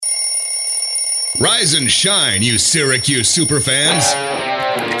Rise and shine, you Syracuse superfans.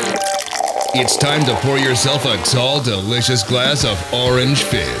 It's time to pour yourself a tall, delicious glass of Orange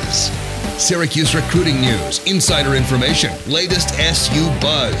Fizz. Syracuse recruiting news, insider information, latest SU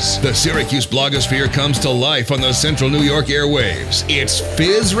buzz. The Syracuse blogosphere comes to life on the Central New York airwaves. It's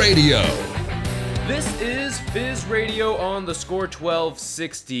Fizz Radio. This is Fizz Radio on the Score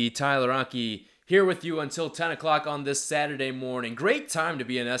 1260. Tyler Aki here with you until 10 o'clock on this Saturday morning. Great time to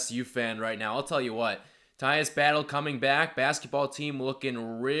be an SU fan right now. I'll tell you what. Tyus Battle coming back. Basketball team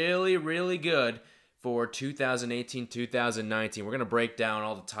looking really, really good for 2018-2019. We're going to break down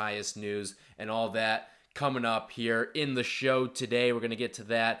all the Tyus news and all that coming up here in the show today. We're going to get to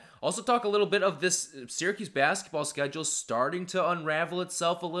that. Also talk a little bit of this Syracuse basketball schedule starting to unravel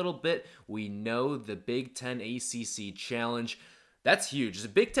itself a little bit. We know the Big Ten ACC Challenge. That's huge. The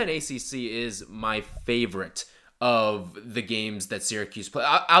Big Ten ACC is my favorite of the games that Syracuse play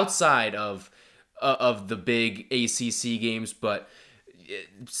outside of the big ACC games, but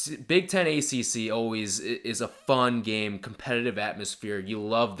Big Ten ACC always is a fun game, competitive atmosphere. You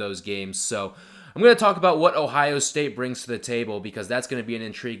love those games. So I'm going to talk about what Ohio State brings to the table because that's going to be an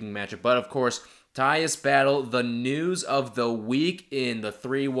intriguing matchup. But of course, Tyus Battle, the news of the week in the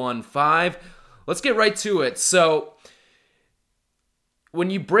 315. Let's get right to it. So when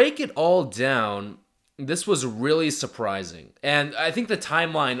you break it all down, this was really surprising. And I think the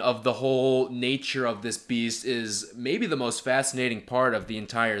timeline of the whole nature of this beast is maybe the most fascinating part of the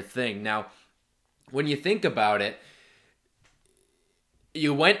entire thing. Now, when you think about it,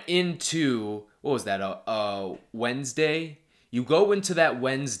 you went into, what was that, Wednesday? You go into that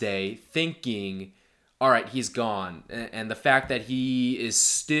Wednesday thinking, all right, he's gone. And the fact that he is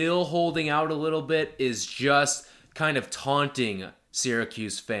still holding out a little bit is just kind of taunting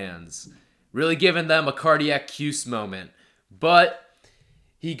Syracuse fans, really giving them a cardiac Cuse moment. But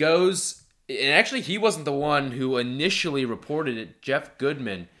he goes, and actually he wasn't the one who initially reported it. Jeff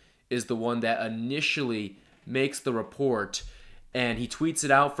Goodman is the one that initially makes the report, and he tweets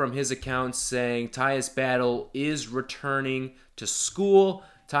it out from his account saying Tyus Battle is returning to school.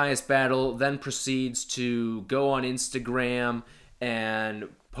 Tyus Battle then proceeds to go on Instagram and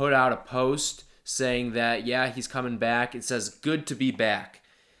put out a post saying that, yeah, he's coming back. It says, good to be back.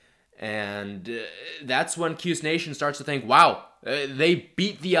 And that's when Cuse Nation starts to think, wow, they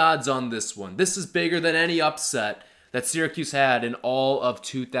beat the odds on this one. This is bigger than any upset that Syracuse had in all of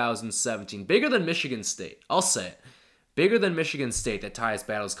 2017. Bigger than Michigan State. I'll say it. Bigger than Michigan State that Tyus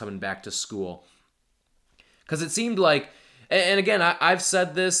Battle's coming back to school. Because it seemed like, and again, I've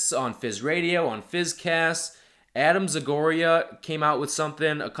said this on Fizz Radio, on Fizzcast. Adam Zagoria came out with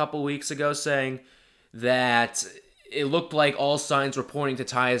something a couple weeks ago saying that it looked like all signs were pointing to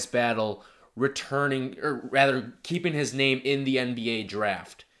Tyus Battle returning, or rather keeping his name in the NBA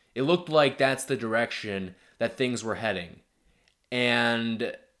draft. It looked like that's the direction that things were heading.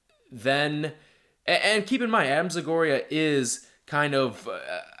 And then, and keep in mind, Adam Zagoria is kind of,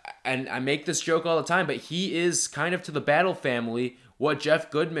 and I make this joke all the time, but he is kind of to the Battle family what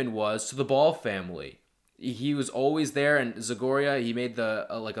Jeff Goodman was to the Ball family. He was always there, and Zagoria, he made the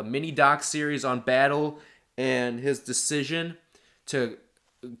like a mini doc series on Battle and his decision to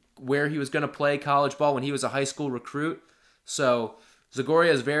where he was going to play college ball when he was a high school recruit. So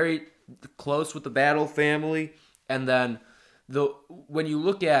Zagoria is very close with the Battle family, and then when you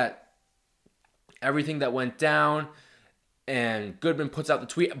look at everything that went down, and Goodman puts out the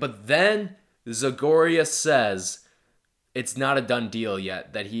tweet, but then Zagoria says it's not a done deal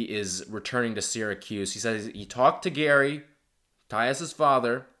yet that he is returning to Syracuse. He says he talked to Gary, Tyus'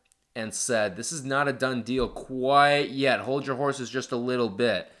 father, and said, this is not a done deal quite yet. Hold your horses just a little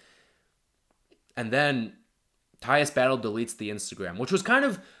bit. And then Tyus Battle deletes the Instagram, which was kind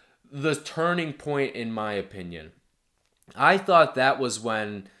of the turning point in my opinion. I thought that was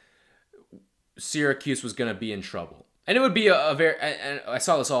when Syracuse was going to be in trouble. And it would be a very, and I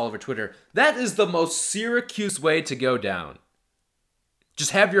saw this all over Twitter, that is the most Syracuse way to go down.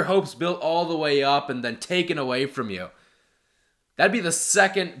 Just have your hopes built all the way up and then taken away from you. That'd be the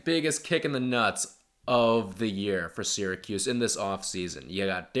second biggest kick in the nuts of the year for Syracuse in this offseason. You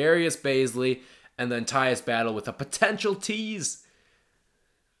got Darius Baisley and then Tyus Battle with a potential tease.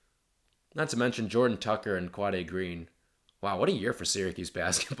 Not to mention Jordan Tucker and Quade Green. Wow, what a year for Syracuse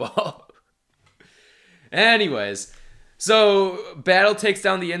basketball. Anyways, so Battle takes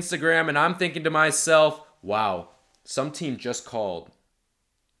down the Instagram, and I'm thinking to myself, wow, some team just called.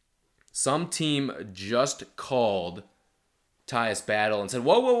 Some team just called Tyus Battle and said,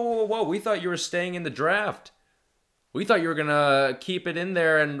 whoa, we thought you were staying in the draft. We thought you were going to keep it in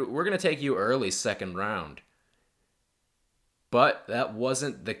there, and we're going to take you early second round. But that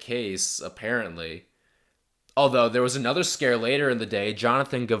wasn't the case, apparently. Although there was another scare later in the day.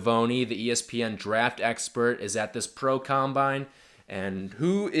 Jonathan Givony, the ESPN draft expert, is at this pro combine. And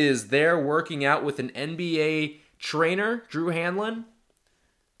who is there working out with an NBA trainer, Drew Hanlon?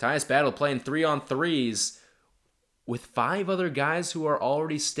 Tyus Battle playing 3-on-3s with 5 other guys who are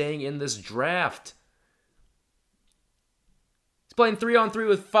already staying in this draft. He's playing 3-on-3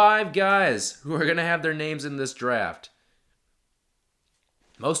 with 5 guys who are going to have their names in this draft.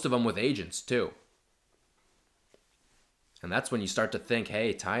 Most of them with agents, too. And that's when you start to think,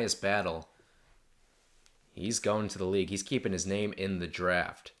 hey, Tyus Battle, he's going to the league. He's keeping his name in the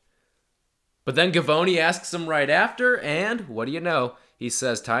draft. But then Givony asks him right after, and what do you know? He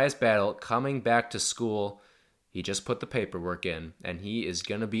says Tyus Battle coming back to school. He just put the paperwork in, and he is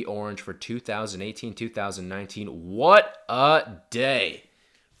going to be Orange for 2018-2019. What a day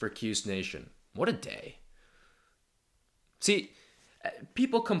for Cuse Nation. What a day. See,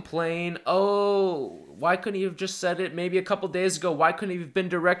 people complain, oh, why couldn't he have just said it maybe a couple days ago? Why couldn't he have been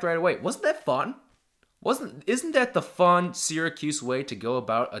direct right away? Wasn't that fun? Isn't that the fun Syracuse way to go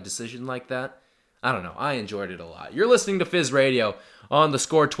about a decision like that? I don't know. I enjoyed it a lot. You're listening to Fizz Radio on the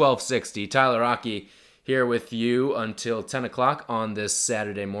Score 1260. Tyler Rocky here with you until 10 o'clock on this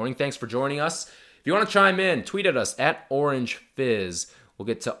Saturday morning. Thanks for joining us. If you want to chime in, tweet at us at OrangeFizz. We'll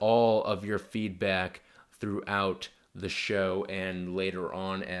get to all of your feedback throughout the show and later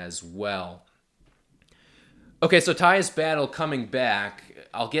on as well. Okay, so Tyus Battle coming back.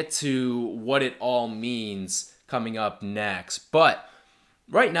 I'll get to what it all means coming up next. But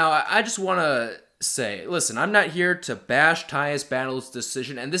right now, I just want to say, listen, I'm not here to bash Tyus Battle's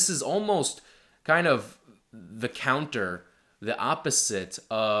decision, and this is almost kind of the counter, the opposite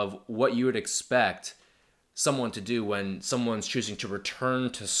of what you would expect someone to do when someone's choosing to return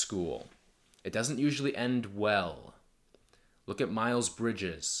to school. It doesn't usually end well. Look at Miles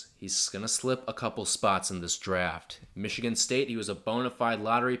Bridges. He's going to slip a couple spots in this draft. Michigan State, he was a bona fide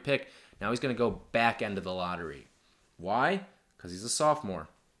lottery pick. Now he's going to go back end of the lottery. Why? Because he's a sophomore.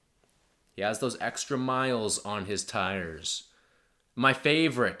 He has those extra miles on his tires. My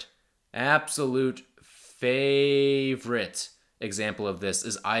favorite, absolute favorite example of this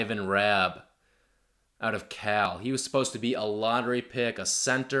is Ivan Rabb out of Cal. He was supposed to be a lottery pick, a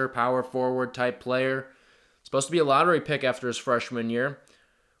center, power forward type player. Supposed to be a lottery pick after his freshman year.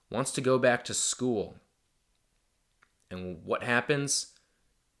 Wants to go back to school. And what happens?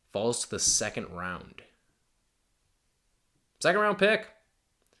 Falls to the second round. Second round pick.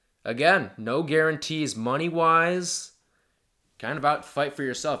 Again, no guarantees money-wise. Kind of out to fight for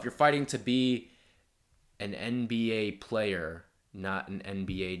yourself. You're fighting to be an NBA player, not an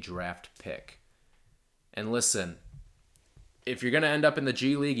NBA draft pick. And listen, if you're going to end up in the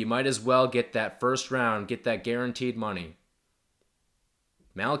G League, you might as well get that first round, get that guaranteed money.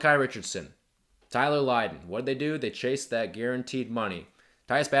 Malachi Richardson, Tyler Lydon, what did they do? They chased that guaranteed money.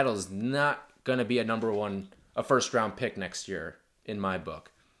 Tyus Battle is not going to be a first round pick next year, in my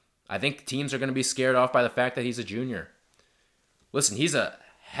book. I think teams are going to be scared off by the fact that he's a junior. Listen, he's a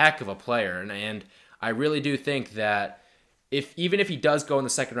heck of a player, and I really do think that even if he does go in the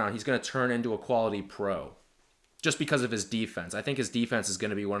second round, he's going to turn into a quality pro. Just because of his defense. I think his defense is going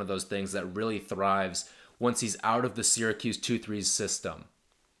to be one of those things that really thrives once he's out of the Syracuse 2-3 system.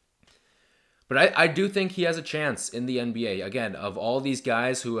 But I do think he has a chance in the NBA. Again, of all these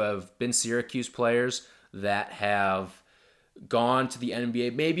guys who have been Syracuse players that have gone to the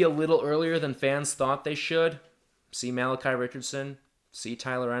NBA maybe a little earlier than fans thought they should, see Malachi Richardson, see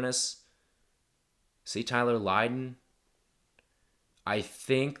Tyler Ennis, see Tyler Lydon, I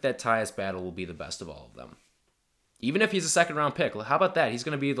think that Tyus Battle will be the best of all of them. Even if he's a second-round pick, how about that? He's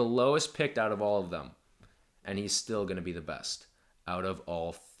going to be the lowest picked out of all of them. And he's still going to be the best out of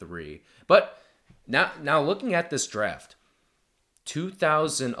all 3. But now looking at this draft,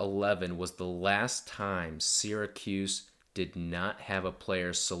 2011 was the last time Syracuse did not have a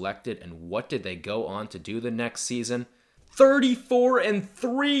player selected. And what did they go on to do the next season?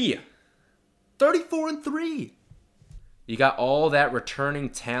 34-3. 34-3. You got all that returning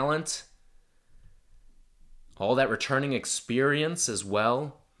talent. All that returning experience as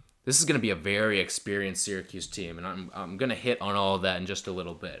well. This is going to be a very experienced Syracuse team, and I'm going to hit on all of that in just a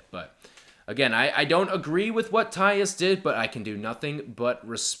little bit. But again, I don't agree with what Tyus did, but I can do nothing but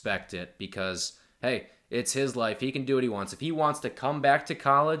respect it because, hey, it's his life. He can do what he wants. If he wants to come back to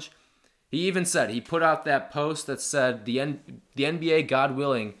college, he even said, he put out that post that said the NBA, God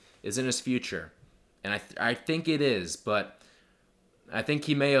willing, is in his future. And I think it is, but I think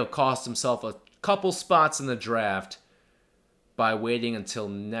he may have cost himself a couple spots in the draft by waiting until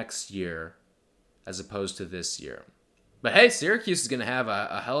next year as opposed to this year. But hey, Syracuse is going to have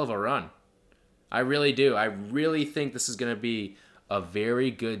a hell of a run. I really do. I really think this is going to be a very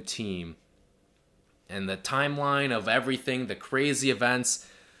good team. And the timeline of everything, the crazy events.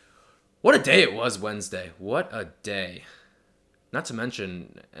 What a day it was Wednesday. What a day. Not to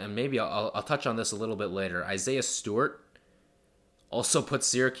mention, and maybe I'll touch on this a little bit later, Isaiah Stewart also put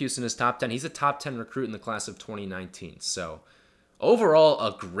Syracuse in his top 10. He's a top 10 recruit in the class of 2019. So overall,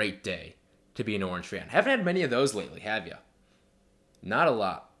 a great day to be an Orange fan. Haven't had many of those lately, have you? Not a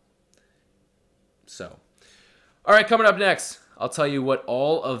lot. So, all right, coming up next, I'll tell you what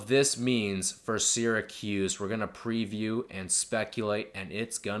all of this means for Syracuse. We're going to preview and speculate, and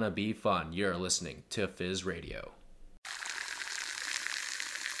it's going to be fun. You're listening to Fizz Radio.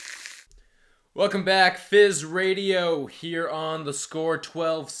 Welcome back, Fizz Radio, here on the Score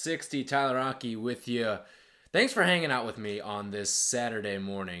 1260. Tyler Rocky with you. Thanks for hanging out with me on this Saturday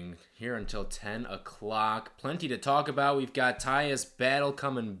morning, here until 10 o'clock. Plenty to talk about. We've got Tyus Battle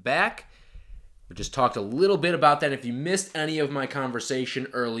coming back. We just talked a little bit about that. If you missed any of my conversation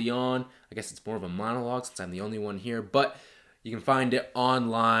early on, I guess it's more of a monologue since I'm the only one here, but you can find it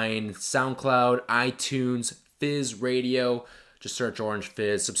online, SoundCloud, iTunes, Fizz Radio. Just search Orange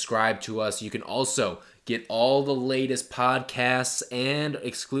Fizz, subscribe to us. You can also get all the latest podcasts and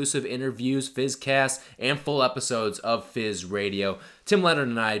exclusive interviews, Fizzcasts, and full episodes of Fizz Radio. Tim Leonard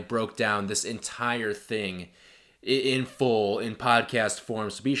and I broke down this entire thing in full, in podcast form,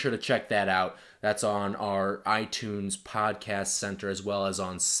 so be sure to check that out. That's on our iTunes podcast center as well as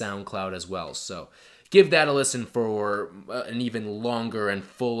on SoundCloud as well. So give that a listen for an even longer and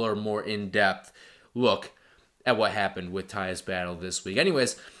fuller, more in-depth look at what happened with Tyus Battle this week.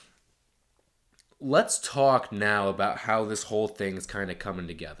 Anyways, let's talk now about how this whole thing is kind of coming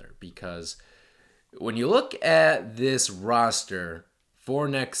together. Because when you look at this roster for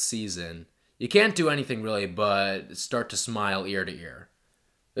next season, you can't do anything really but start to smile ear to ear.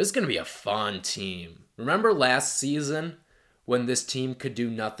 This is going to be a fun team. Remember last season when this team could do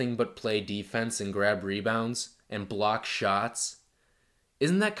nothing but play defense and grab rebounds and block shots?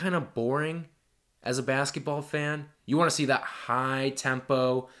 Isn't that kind of boring as a basketball fan? You want to see that high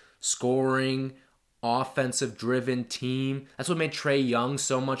tempo, scoring, offensive-driven team. That's what made Trae Young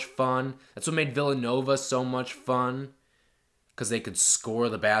so much fun. That's what made Villanova so much fun. Because they could score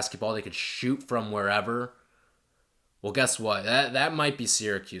the basketball. They could shoot from wherever. Well, guess what? That might be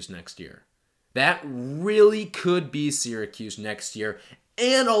Syracuse next year. That really could be Syracuse next year.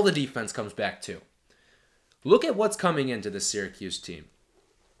 And all the defense comes back too. Look at what's coming into the Syracuse team.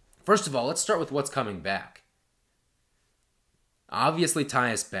 First of all, let's start with what's coming back. Obviously,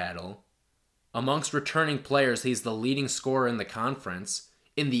 Tyus Battle. Amongst returning players, he's the leading scorer in the conference.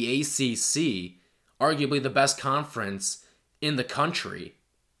 In the ACC, arguably the best conference in the country.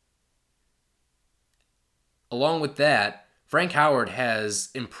 Along with that, Frank Howard has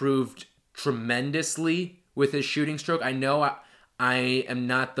improved tremendously with his shooting stroke. I know I am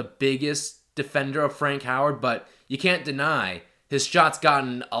not the biggest defender of Frank Howard, but you can't deny his shot's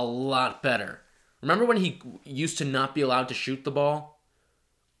gotten a lot better. Remember when he used to not be allowed to shoot the ball?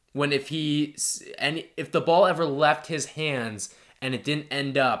 When if the ball ever left his hands and it didn't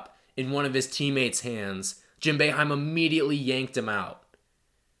end up in one of his teammates' hands, Jim Boeheim immediately yanked him out.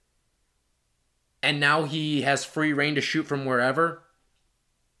 And now he has free reign to shoot from wherever.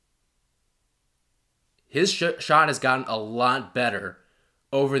 His shot has gotten a lot better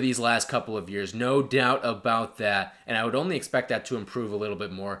over these last couple of years. No doubt about that. And I would only expect that to improve a little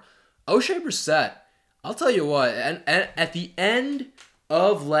bit more. Oshae Brissett, I'll tell you what, and at the end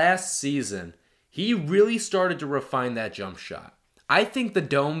of last season, he really started to refine that jump shot. I think the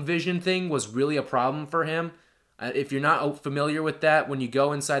dome vision thing was really a problem for him. If you're not familiar with that, when you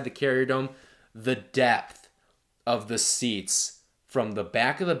go inside the Carrier Dome, the depth of the seats from the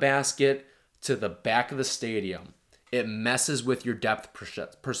back of the basket to the back of the stadium, it messes with your depth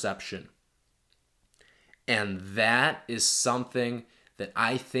perception. And that is something that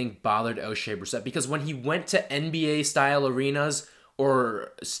I think bothered Oshae Brissett, because when he went to NBA-style arenas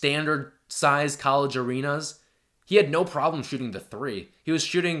or standard-sized college arenas, he had no problem shooting the three.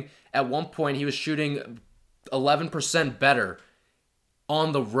 At one point, he was shooting 11% better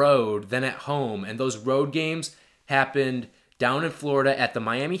on the road than at home. And those road games happened down in Florida at the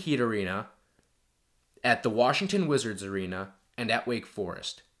Miami Heat Arena, at the Washington Wizards Arena, and at Wake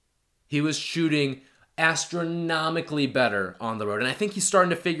Forest. He was shooting astronomically better on the road. And I think he's starting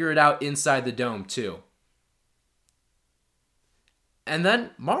to figure it out inside the dome too. And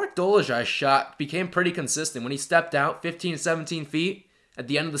then Marek Dolezaj's shot became pretty consistent. When he stepped out 15, 17 feet at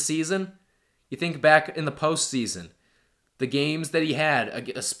the end of the season, you think back in the postseason, the games that he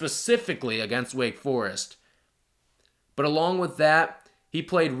had specifically against Wake Forest, But along with that, he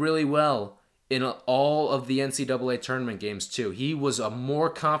played really well in all of the NCAA tournament games too. He was a more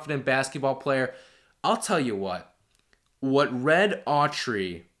confident basketball player. I'll tell you what Red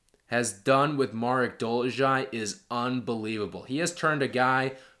Autry has done with Marek Dolezaj is unbelievable. He has turned a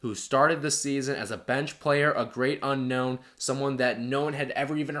guy who started the season as a bench player, a great unknown, someone that no one had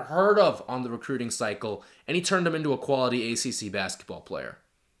ever even heard of on the recruiting cycle, and he turned him into a quality ACC basketball player.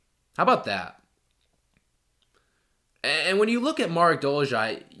 How about that? And when you look at Marek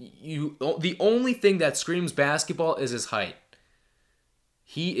Dolezaj, the only thing that screams basketball is his height.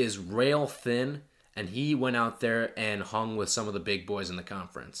 He is rail thin, and he went out there and hung with some of the big boys in the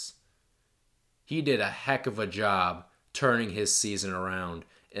conference. He did a heck of a job turning his season around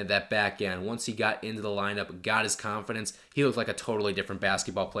at that back end. Once he got into the lineup, got his confidence, he looked like a totally different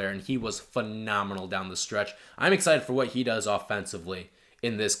basketball player, and he was phenomenal down the stretch. I'm excited for what he does offensively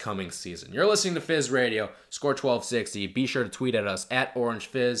in this coming season. You're listening to Fizz Radio, Score 1260. Be sure to tweet at us at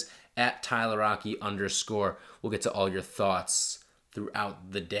OrangeFizz, at TylerRocky _. We'll get to all your thoughts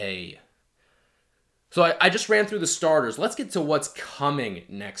throughout the day. So I just ran through the starters. Let's get to what's coming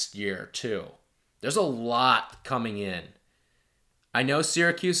next year, too. There's a lot coming in. I know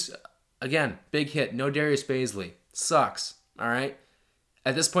Syracuse, again, big hit. No Darius Bazley. Sucks, all right?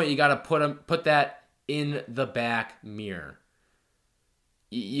 At this point, you got to put that in the back mirror.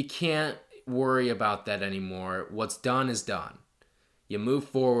 You can't worry about that anymore. What's done is done. You move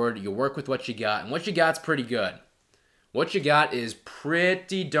forward, you work with what you got, and what you got's pretty good. What you got is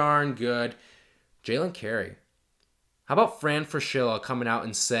pretty darn good. Jalen Carey. How about Fran Fraschilla coming out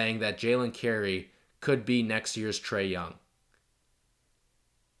and saying that Jalen Carey could be next year's Trae Young?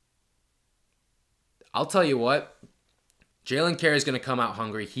 I'll tell you what, Jalen Carey is going to come out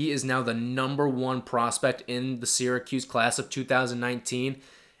hungry. He is now the number one prospect in the Syracuse class of 2019.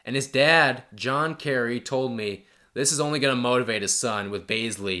 And his dad, John Carey, told me this is only going to motivate his son with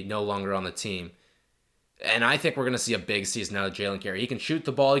Bazley no longer on the team. And I think we're going to see a big season out of Jalen Carey. He can shoot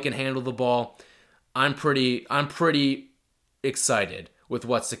the ball. He can handle the ball. I'm pretty excited with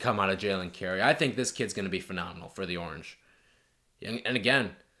what's to come out of Jalen Carey. I think this kid's going to be phenomenal for the Orange. And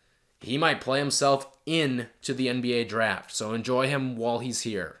again, he might play himself into the NBA draft, so enjoy him while he's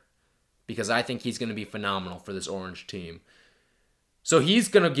here, because I think he's going to be phenomenal for this Orange team. So he's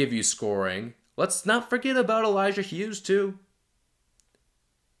going to give you scoring. Let's not forget about Elijah Hughes, too.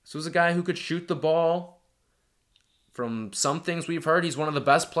 This was a guy who could shoot the ball. From some things we've heard, he's one of the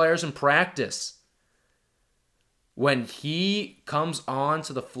best players in practice. When he comes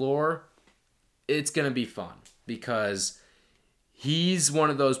onto the floor, it's going to be fun, because he's one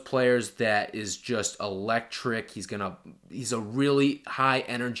of those players that is just electric. He's a really high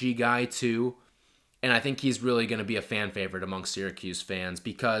energy guy too. And I think he's really going to be a fan favorite among Syracuse fans,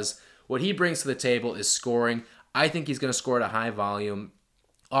 because what he brings to the table is scoring. I think he's going to score at a high volume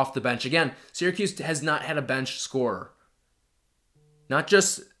off the bench. Again, Syracuse has not had a bench scorer. Not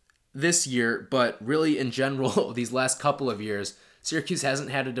just this year, but really in general these last couple of years. Syracuse hasn't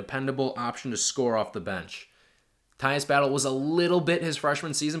had a dependable option to score off the bench. Tyus Battle was a little bit his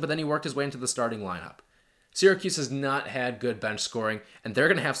freshman season, but then he worked his way into the starting lineup. Syracuse has not had good bench scoring, and they're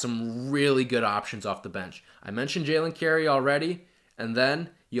going to have some really good options off the bench. I mentioned Jalen Carey already, and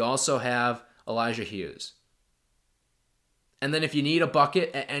then you also have Elijah Hughes. And then if you need a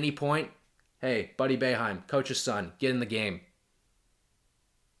bucket at any point, hey, Buddy Boeheim, coach's son, get in the game.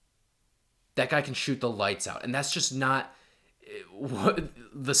 That guy can shoot the lights out, and that's just not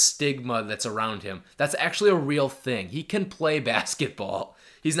the stigma that's around him. That's actually a real thing. He can play basketball.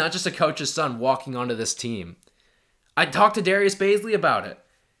 He's not just a coach's son walking onto this team. I talked to Darius Bazley about it.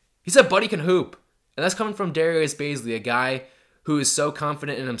 He said Buddy can hoop. And that's coming from Darius Bazley, a guy who is so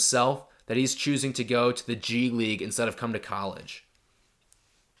confident in himself that he's choosing to go to the G League instead of come to college.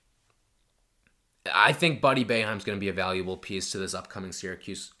 I think Buddy Boeheim's going to be a valuable piece to this upcoming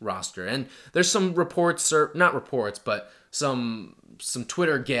Syracuse roster. And there's some reports, or not reports, but some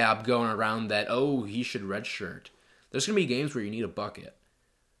Twitter gab going around that, oh, he should redshirt. There's going to be games where you need a bucket.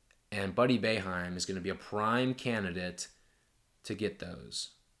 And Buddy Boeheim is going to be a prime candidate to get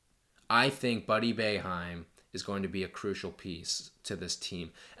those. I think Buddy Boeheim is going to be a crucial piece to this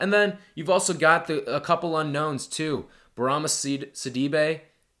team. And then you've also got a couple unknowns too. Barama Sidibe,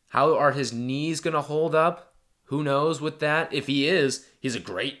 how are his knees going to hold up? Who knows with that? If he is, he's a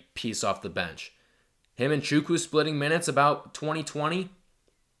great piece off the bench. Him and Chukwu splitting minutes about 2020.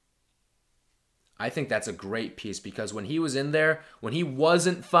 I think that's a great piece, because when he was in there, when he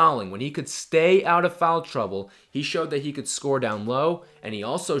wasn't fouling, when he could stay out of foul trouble, he showed that he could score down low, and he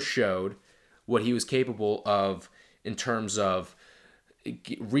also showed what he was capable of in terms of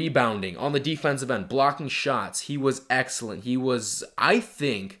rebounding on the defensive end, blocking shots. He was excellent. He was, I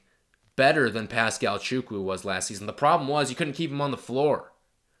think, better than Pascal Chukwu was last season. The problem was you couldn't keep him on the floor.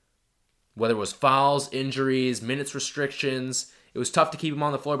 Whether it was fouls, injuries, minutes restrictions, it was tough to keep him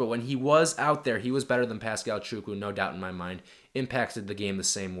on the floor, but when he was out there, he was better than Pascal Chukwu, no doubt in my mind. Impacted the game the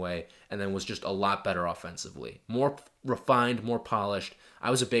same way, and then was just a lot better offensively. More refined, more polished.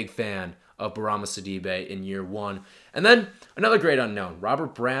 I was a big fan of Bourama Sidibe in year one. And then another great unknown,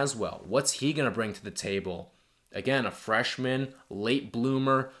 Robert Braswell. What's he going to bring to the table? Again, a freshman, late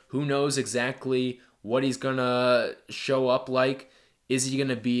bloomer. Who knows exactly what he's going to show up like? Is he going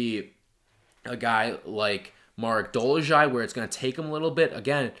to be a guy like Marek Dolezaj, where it's going to take him a little bit?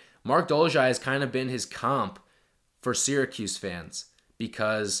 Again, Marek Dolezaj has kind of been his comp for Syracuse fans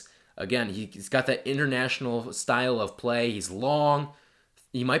because, again, he's got that international style of play. He's long.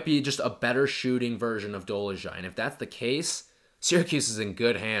 He might be just a better shooting version of Dolezaj. And if that's the case, Syracuse is in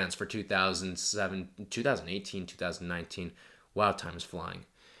good hands for 2018, 2019. Wow, time is flying.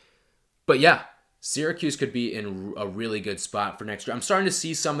 But yeah, Syracuse could be in a really good spot for next year. I'm starting to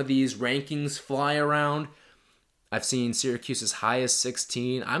see some of these rankings fly around. I've seen Syracuse as high as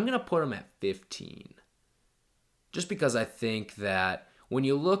 16. I'm going to put them at 15. Just because I think that when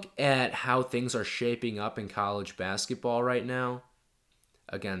you look at how things are shaping up in college basketball right now,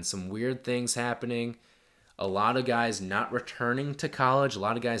 again, some weird things happening. A lot of guys not returning to college. A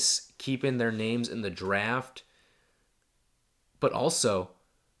lot of guys keeping their names in the draft. But also,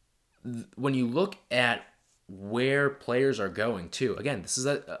 when you look at where players are going too, again, this is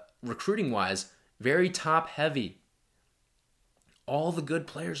recruiting-wise, very top-heavy. All the good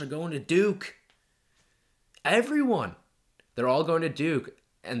players are going to Duke. Everyone. They're all going to Duke.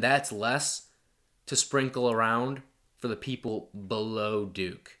 And that's less to sprinkle around for the people below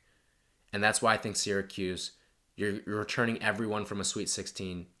Duke. And that's why I think Syracuse, you're returning everyone from a Sweet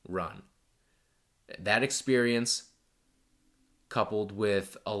 16 run. That experience, coupled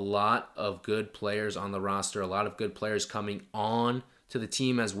with a lot of good players on the roster, a lot of good players coming on to the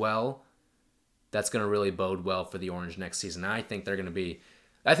team as well, that's going to really bode well for the Orange next season. I think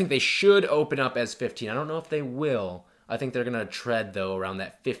they should open up as 15. I don't know if they will. I think they're going to tread, though, around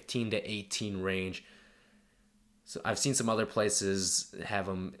that 15 to 18 range. So I've seen some other places have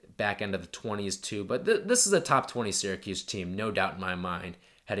them back end of the 20s too, but this is a top 20 Syracuse team, no doubt in my mind,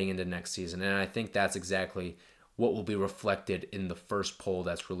 heading into next season. And I think that's exactly what will be reflected in the first poll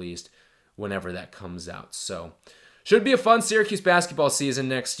that's released whenever that comes out. So should be a fun Syracuse basketball season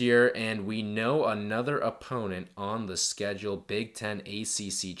next year, and we know another opponent on the schedule, Big Ten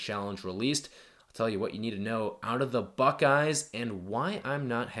ACC Challenge released. I'll tell you what you need to know out of the Buckeyes and why I'm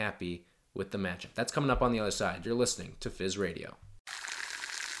not happy with the matchup. That's coming up on the other side. You're listening to Fizz Radio.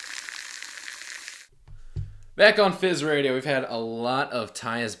 Back on Fizz Radio, we've had a lot of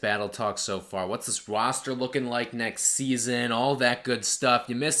Tyus battle talk so far. What's this roster looking like next season? All that good stuff.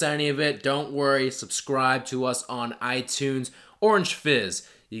 You miss any of it? Don't worry. Subscribe to us on iTunes. Orange Fizz.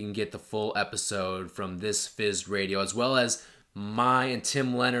 You can get the full episode from this Fizz Radio, as well as my and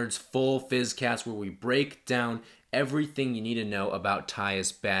Tim Leonard's full Fizzcast, where we break down everything you need to know about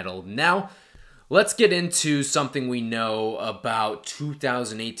Tyus battle. Now, let's get into something we know about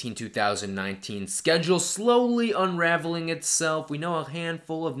 2018-2019 schedule slowly unraveling itself. We know a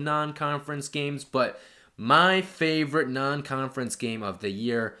handful of non-conference games, but my favorite non-conference game of the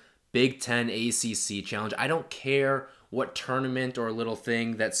year, Big Ten ACC Challenge. I don't care what tournament or little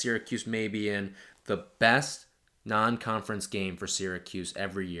thing that Syracuse may be in. The best non-conference game for Syracuse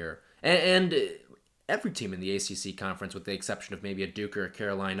every year. And every team in the ACC conference, with the exception of maybe a Duke or a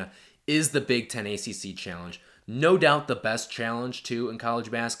Carolina, is the Big Ten ACC Challenge. No doubt the best challenge, too, in college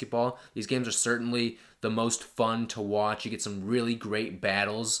basketball. These games are certainly the most fun to watch. You get some really great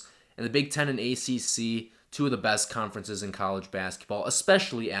battles. And the Big Ten and ACC, two of the best conferences in college basketball,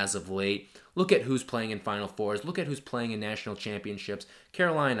 especially as of late. Look at who's playing in Final Fours. Look at who's playing in national championships.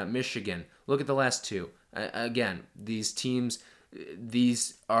 Carolina, Michigan. Look at the last two. Again, these teams,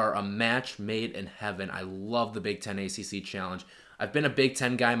 these are a match made in heaven. I love the Big Ten ACC Challenge. I've been a Big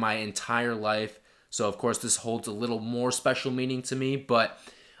Ten guy my entire life, so of course this holds a little more special meaning to me, but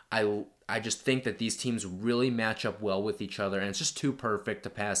I just think that these teams really match up well with each other, and it's just too perfect to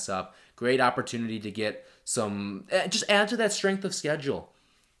pass up. Great opportunity to get some, just add to that strength of schedule.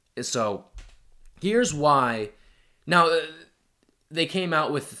 So here's why. Now, they came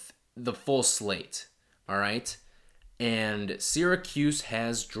out with the full slate, all right? And Syracuse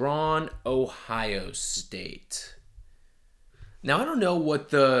has drawn Ohio State. Now, I don't know what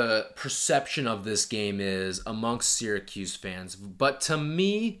the perception of this game is amongst Syracuse fans, but to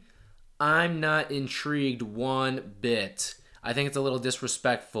me, I'm not intrigued one bit. I think it's a little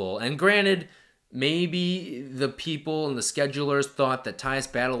disrespectful. And granted, maybe the people and the schedulers thought that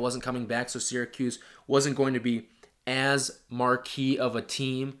Tyus Battle wasn't coming back, so Syracuse wasn't going to be as marquee of a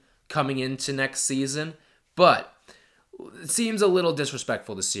team coming into next season. But it seems a little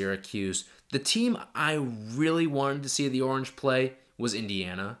disrespectful to Syracuse. The team I really wanted to see the Orange play was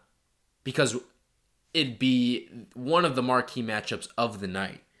Indiana, because it'd be one of the marquee matchups of the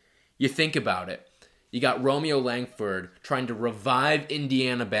night. You think about it. You got Romeo Langford trying to revive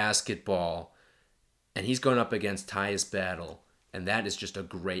Indiana basketball, and he's going up against Tyus Battle, and that is just a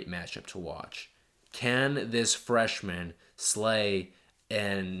great matchup to watch. Can this freshman slay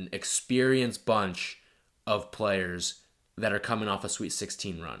an experienced bunch of players that are coming off a Sweet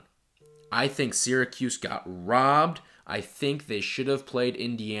 16 run? I think Syracuse got robbed. I think they should have played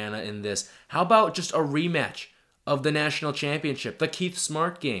Indiana in this. How about just a rematch of the national championship, the Keith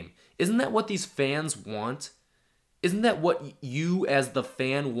Smart game? Isn't that what these fans want? Isn't that what you as the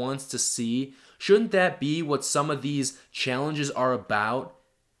fan wants to see? Shouldn't that be what some of these challenges are about?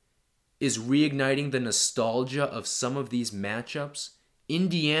 Is reigniting the nostalgia of some of these matchups?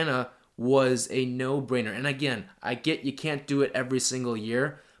 Indiana was a no-brainer. And again, I get you can't do it every single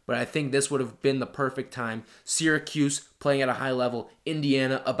year, but I think this would have been the perfect time. Syracuse playing at a high level.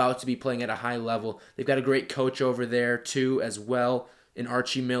 Indiana about to be playing at a high level. They've got a great coach over there too as well in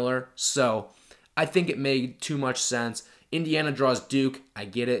Archie Miller. So I think it made too much sense. Indiana draws Duke. I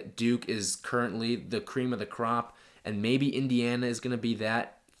get it. Duke is currently the cream of the crop, and maybe Indiana is going to be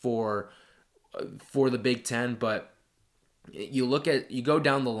that for the Big Ten. But you go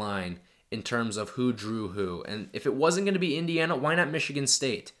down the line in terms of who drew who. And if it wasn't going to be Indiana, why not Michigan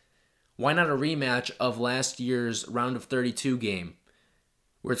State? Why not a rematch of last year's round of 32 game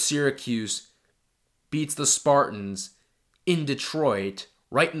where Syracuse beats the Spartans in Detroit,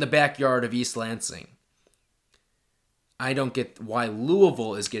 right in the backyard of East Lansing? I don't get why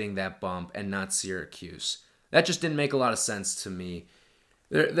Louisville is getting that bump and not Syracuse. That just didn't make a lot of sense to me.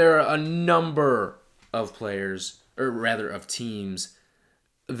 There are a number of players, or rather of teams,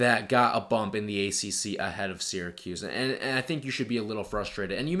 that got a bump in the ACC ahead of Syracuse. And I think you should be a little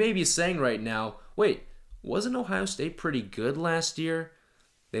frustrated. And you may be saying right now, wait, wasn't Ohio State pretty good last year?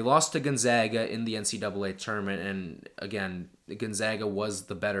 They lost to Gonzaga in the NCAA tournament. And again, Gonzaga was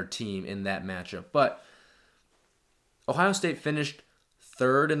the better team in that matchup. But Ohio State finished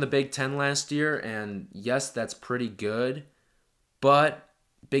third in the Big Ten last year. And yes, that's pretty good. But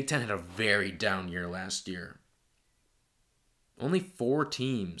Big Ten had a very down year last year. Only 4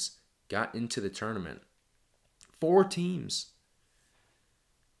 teams got into the tournament. 4 teams.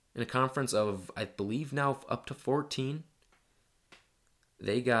 In a conference of, I believe now up to 14,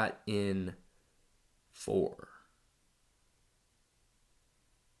 they got in 4.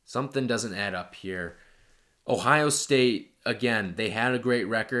 Something doesn't add up here. Ohio State, again, they had a great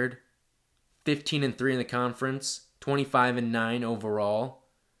record. 15-3 in the conference, 25-9 overall.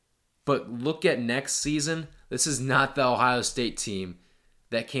 But look at next season. This is not the Ohio State team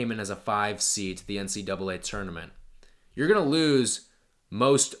that came in as a 5 seed to the NCAA tournament. You're going to lose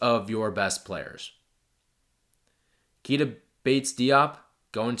most of your best players. Keita Bates-Diop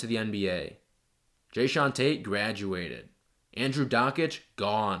going to the NBA. Jae'Sean Tate graduated. Andrew Dockich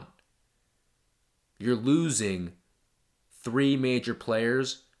gone. You're losing 3 major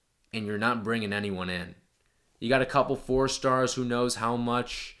players, and you're not bringing anyone in. You got a couple 4 stars, who knows how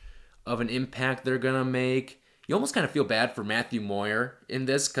much of an impact they're going to make. You almost kind of feel bad for Matthew Moyer in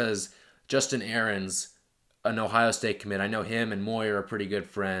this, because Justin Ahrens, an Ohio State commit, I know him and Moyer are pretty good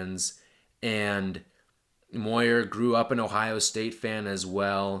friends, and Moyer grew up an Ohio State fan as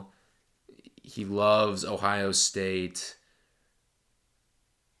well. He loves Ohio State,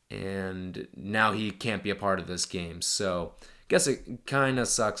 and now he can't be a part of this game. So I guess it kind of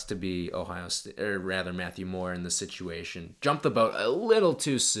sucks to be Ohio State, or rather Matthew Moyer in this situation. Jumped the boat a little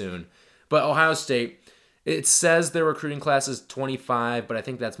too soon. But Ohio State, it says their recruiting class is 25, but I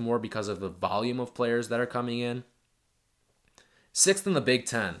think that's more because of the volume of players that are coming in. 6th in the Big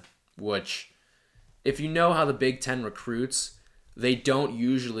Ten, which, if you know how the Big Ten recruits, they don't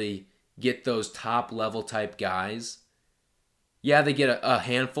usually get those top-level type guys. Yeah, they get a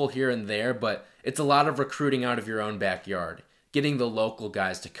handful here and there, but it's a lot of recruiting out of your own backyard, getting the local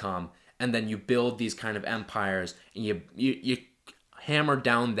guys to come, and then you build these kind of empires, and you hammer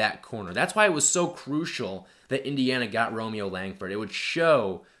down that corner. That's why it was so crucial that Indiana got Romeo Langford. It would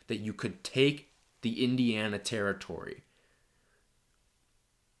show that you could take the Indiana territory.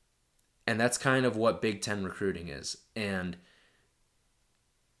 And that's kind of what Big Ten recruiting is. And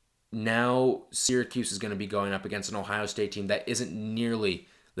now Syracuse is going to be going up against an Ohio State team that isn't nearly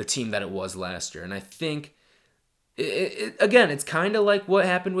the team that it was last year. And I think Again, it's kind of like what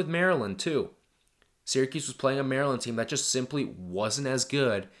happened with Maryland, too. Syracuse was playing a Maryland team that just simply wasn't as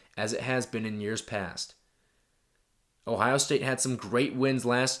good as it has been in years past. Ohio State had some great wins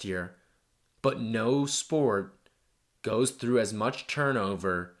last year, but no sport goes through as much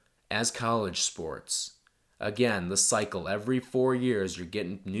turnover as college sports. Again, the cycle. Every 4 years, you're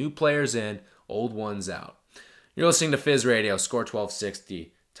getting new players in, old ones out. You're listening to Fizz Radio, Score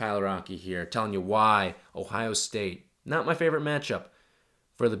 1260. Tyler Rocky here, telling you why Ohio State, not my favorite matchup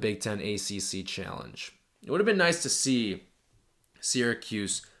for the Big Ten ACC Challenge. It would have been nice to see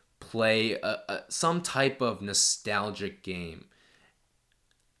Syracuse play some type of nostalgic game.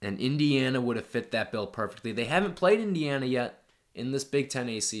 And Indiana would have fit that bill perfectly. They haven't played Indiana yet in this Big Ten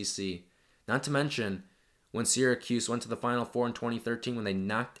ACC. Not to mention, when Syracuse went to the Final Four in 2013, when they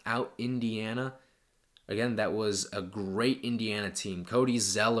knocked out Indiana, again, that was a great Indiana team. Cody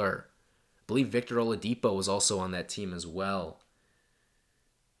Zeller. I believe Victor Oladipo was also on that team as well.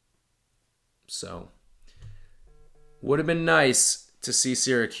 So, would have been nice to see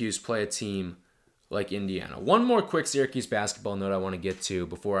Syracuse play a team like Indiana. One more quick Syracuse basketball note I want to get to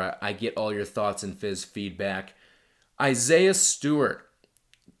before I get all your thoughts and Fizz feedback. Isaiah Stewart,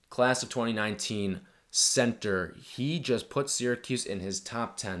 class of 2019 center. He just put Syracuse in his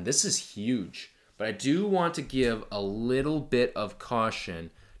top 10. This is huge. But I do want to give a little bit of caution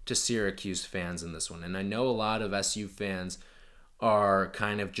to Syracuse fans in this one. And I know a lot of SU fans are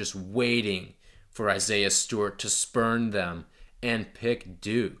kind of just waiting for Isaiah Stewart to spurn them and pick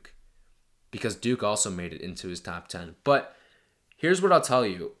Duke, because Duke also made it into his top 10. But here's what I'll tell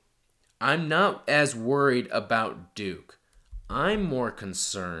you. I'm not as worried about Duke. I'm more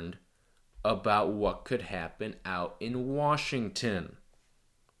concerned about what could happen out in Washington.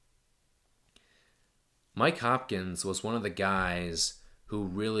 Mike Hopkins was one of the guys who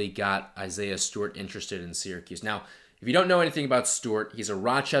really got Isaiah Stewart interested in Syracuse. Now, if you don't know anything about Stewart, he's a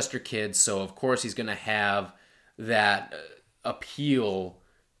Rochester kid, so of course he's going to have that appeal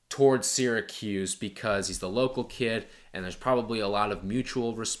towards Syracuse because he's the local kid, and there's probably a lot of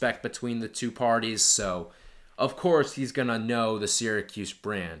mutual respect between the two parties, so of course he's going to know the Syracuse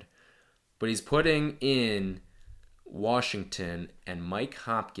brand. But he's putting in Washington, and Mike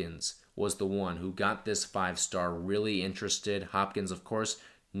Hopkins was the one who got this 5-star really interested. Hopkins, of course,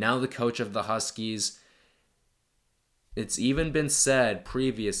 now the coach of the Huskies. It's even been said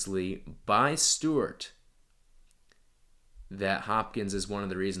previously by Stewart that Hopkins is one of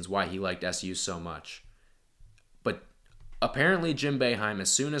the reasons why he liked SU so much. But apparently Jim Boeheim,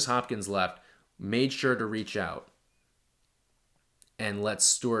 as soon as Hopkins left, made sure to reach out and let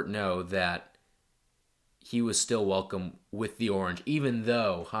Stewart know that he was still welcome with the Orange, even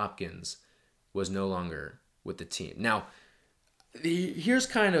though Hopkins was no longer with the team. Now, here's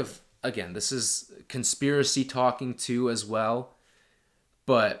kind of, again, this is conspiracy talking too as well,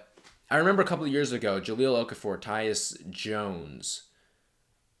 but I remember a couple of years ago, Jahlil Okafor, Tyus Jones,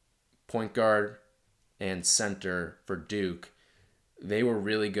 point guard and center for Duke, they were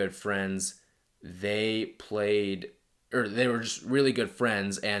really good friends. They were just really good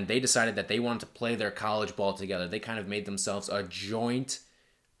friends, and they decided that they wanted to play their college ball together. They kind of made themselves a joint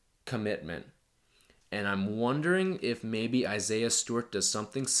commitment. And I'm wondering if maybe Isaiah Stewart does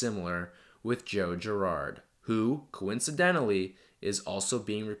something similar with Joe Girard, who, coincidentally, is also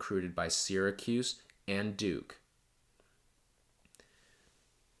being recruited by Syracuse and Duke.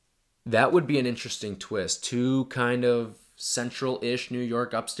 That would be an interesting twist. Two kind of central-ish New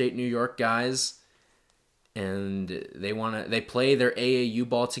York, upstate New York guys, and they play their AAU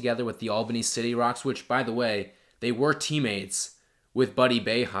ball together with the Albany City Rocks, which, by the way, they were teammates with Buddy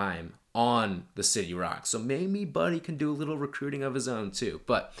Boeheim on the City Rocks. So maybe Buddy can do a little recruiting of his own too.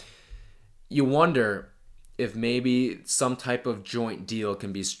 But you wonder if maybe some type of joint deal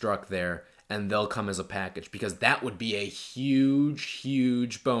can be struck there and they'll come as a package, because that would be a huge,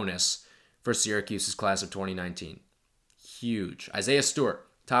 huge bonus for Syracuse's class of 2019. Huge. Isaiah Stewart,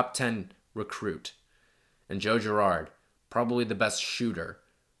 top 10 recruit. And Joe Girard, probably the best shooter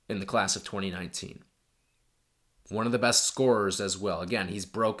in the class of 2019. One of the best scorers as well. Again, he's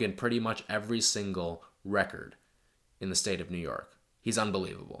broken pretty much every single record in the state of New York. He's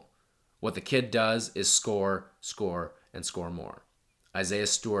unbelievable. What the kid does is score, score, and score more. Isaiah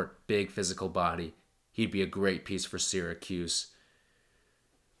Stewart, big physical body. He'd be a great piece for Syracuse.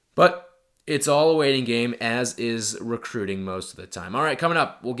 But it's all a waiting game, as is recruiting most of the time. All right, coming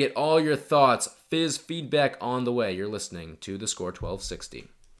up, we'll get all your thoughts. Fizz feedback on the way. You're listening to The Score 1260.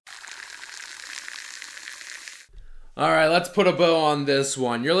 All right, let's put a bow on this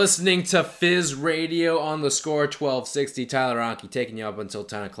one. You're listening to Fizz Radio on the Score 1260. Tyler Ronke taking you up until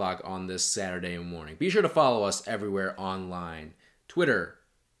 10 o'clock on this Saturday morning. Be sure to follow us everywhere online. Twitter,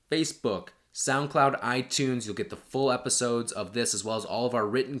 Facebook, SoundCloud, iTunes. You'll get the full episodes of this as well as all of our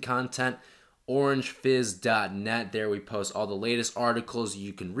written content. orangefizz.net. There we post all the latest articles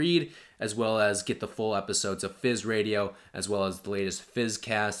you can read, as well as get the full episodes of Fizz Radio, as well as the latest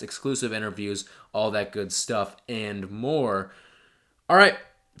Fizzcast, exclusive interviews, all that good stuff, and more. All right,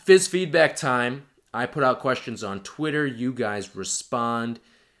 Fizz feedback time. I put out questions on Twitter. You guys respond.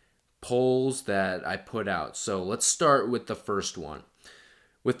 Polls that I put out. So let's start with the first one.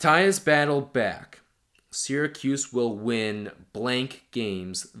 With Tyus Battle back, Syracuse will win blank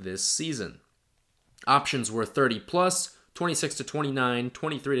games this season. Options were 30 plus, 26 to 29,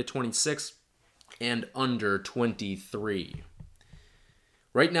 23 to 26, and under 23.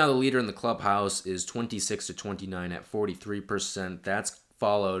 Right now, the leader in the clubhouse is 26 to 29 at 43%. That's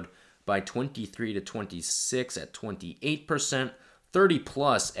followed by 23 to 26 at 28%, 30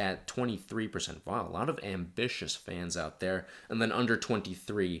 plus at 23%. Wow, a lot of ambitious fans out there. And then under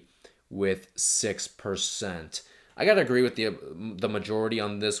 23 with 6%. I got to agree with the majority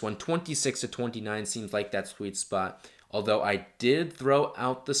on this one. 26 to 29 seems like that sweet spot. Although I did throw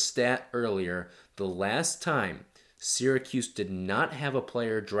out the stat earlier, the last time Syracuse did not have a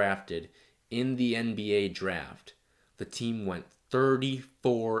player drafted in the NBA draft, the team went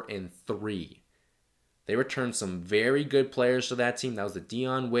 34-3. They returned some very good players to that team. That was the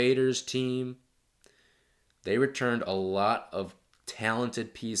Dion Waiters team. They returned a lot of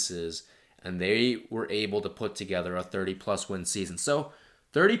talented pieces, and they were able to put together a 30-plus win season. So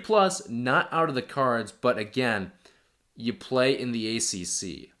 30-plus, not out of the cards, but again, you play in the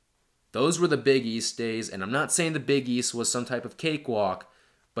ACC. Those were the Big East days, and I'm not saying the Big East was some type of cakewalk,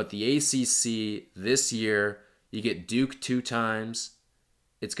 but the ACC this year, you get Duke 2 times.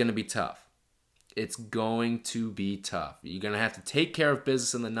 It's going to be tough. It's going to be tough. You're going to have to take care of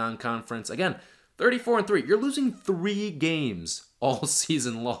business in the non-conference. Again, 34-3. You're losing 3 games all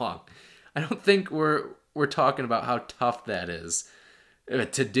season long. I don't think we're talking about how tough that is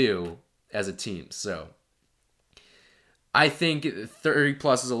to do as a team. So I think 30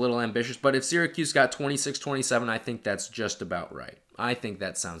 plus is a little ambitious, but if Syracuse got 26-27, I think that's just about right. I think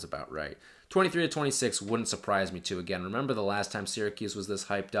that sounds about right. 23 to 26 wouldn't surprise me too. Again, remember the last time Syracuse was this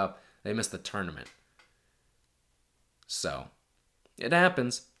hyped up? They missed the tournament. So it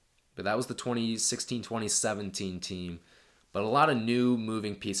happens, but that was the 2016-2017 team. But a lot of new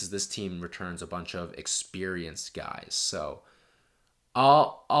moving pieces. This team returns a bunch of experienced guys. So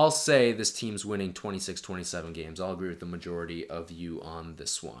I'll say this team's winning 26-27 games. I'll agree with the majority of you on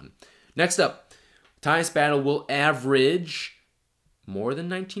this one. Next up, Tyus Battle will average more than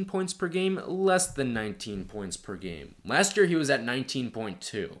 19 points per game, less than 19 points per game. Last year he was at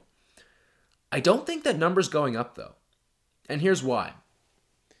 19.2. I don't think that number's going up though. And here's why.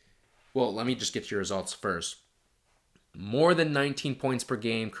 Well, let me just get your results first. More than 19 points per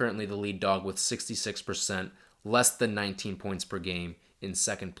game, currently the lead dog with 66%. Less than 19 points per game in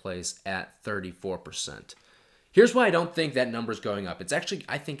second place at 34%. Here's why I don't think that number's going up. It's actually,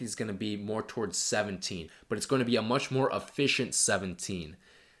 I think it's going to be more towards 17, but it's going to be a much more efficient 17.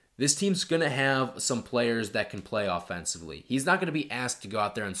 This team's going to have some players that can play offensively. He's not going to be asked to go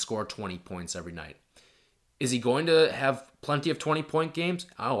out there and score 20 points every night. Is he going to have plenty of 20-point games?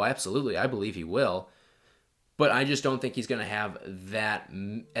 Oh, absolutely. I believe he will. But I just don't think he's going to have that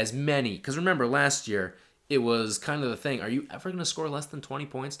as many. Because remember, last year, it was kind of the thing. Are you ever going to score less than 20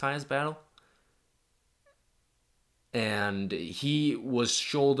 points, Tyus Battle? And he was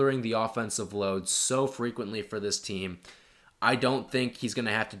shouldering the offensive load so frequently for this team. I don't think he's going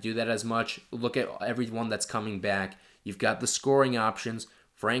to have to do that as much. Look at everyone that's coming back. You've got the scoring options.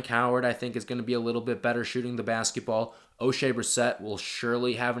 Frank Howard, I think, is going to be a little bit better shooting the basketball. O'Shea Brissett will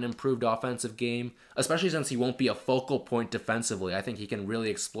surely have an improved offensive game, especially since he won't be a focal point defensively. I think he can really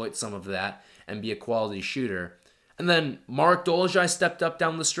exploit some of that and be a quality shooter. And then Mark Dolezaj stepped up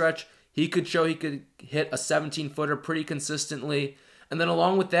down the stretch. He could show he could hit a 17-footer pretty consistently. And then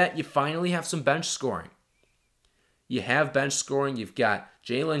along with that, you finally have some bench scoring. You have bench scoring. You've got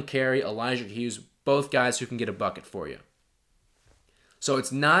Jalen Carey, Elijah Hughes, both guys who can get a bucket for you. So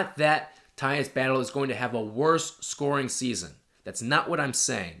it's not that Tyus Battle is going to have a worse scoring season. That's not what I'm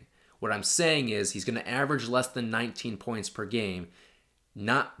saying. What I'm saying is he's going to average less than 19 points per game,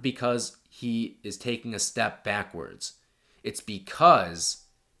 not because he is taking a step backwards. It's because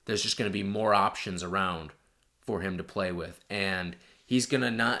there's just going to be more options around for him to play with. And he's going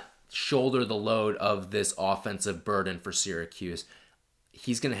to not shoulder the load of this offensive burden for Syracuse.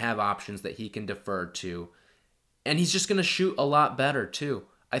 He's going to have options that he can defer to. And he's just going to shoot a lot better, too.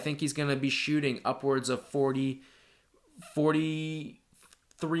 I think he's going to be shooting upwards of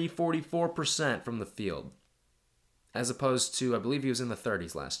 44% from the field, as opposed to, I believe he was in the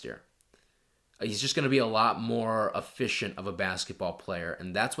 30s last year. He's just going to be a lot more efficient of a basketball player,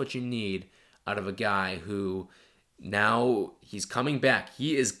 and that's what you need out of a guy who now he's coming back.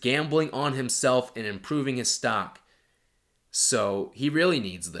 He is gambling on himself and improving his stock. So he really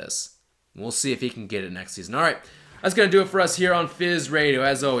needs this. We'll see if he can get it next season. All right, that's going to do it for us here on Fizz Radio.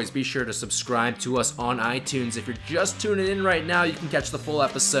 As always, be sure to subscribe to us on iTunes. If you're just tuning in right now, you can catch the full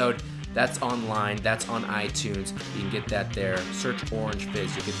episode. That's online. That's on iTunes. You can get that there. Search Orange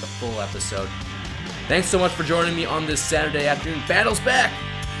Fizz. You'll get the full episode. Thanks so much for joining me on this Saturday afternoon. Battle's back!